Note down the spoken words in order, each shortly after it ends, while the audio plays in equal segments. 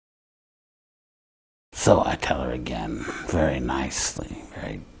So I tell her again, very nicely,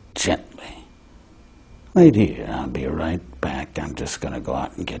 very gently, "Wait here, I'll be right back. I'm just going to go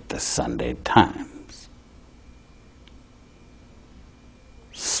out and get the Sunday Times."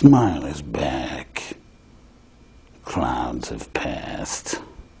 Smile is back. Clouds have passed.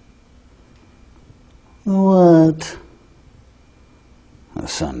 What? The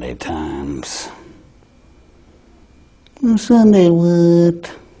Sunday Times. The Sunday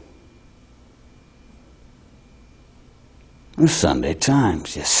what? The Sunday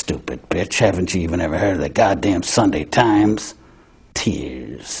Times, you stupid bitch. Haven't you even ever heard of the goddamn Sunday Times?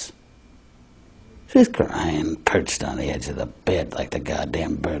 Tears. She's crying, perched on the edge of the bed like the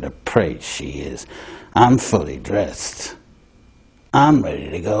goddamn bird of prey she is. I'm fully dressed. I'm ready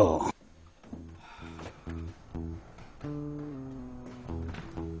to go.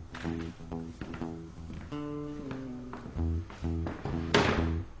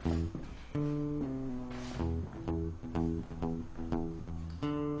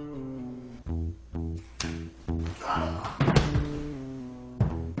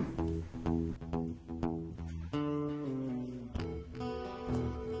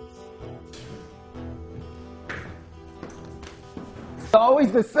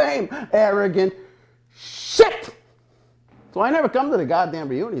 Always the same arrogant shit. So I never come to the goddamn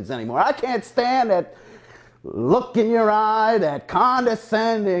reunions anymore. I can't stand that look in your eye, that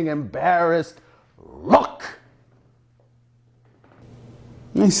condescending, embarrassed look.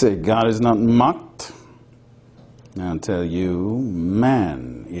 They say God is not mocked. I'll tell you,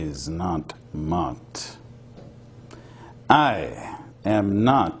 man is not mocked. I am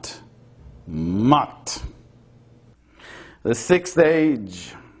not mocked. The sixth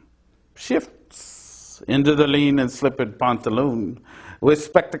age shifts into the lean and slippered pantaloon, with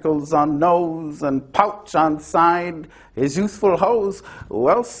spectacles on nose and pouch on side, his youthful hose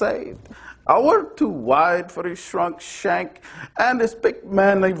well saved, a word too wide for his shrunk shank, and his big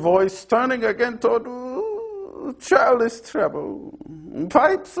manly voice turning again toward childish treble,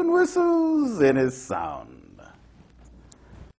 pipes and whistles in his sound.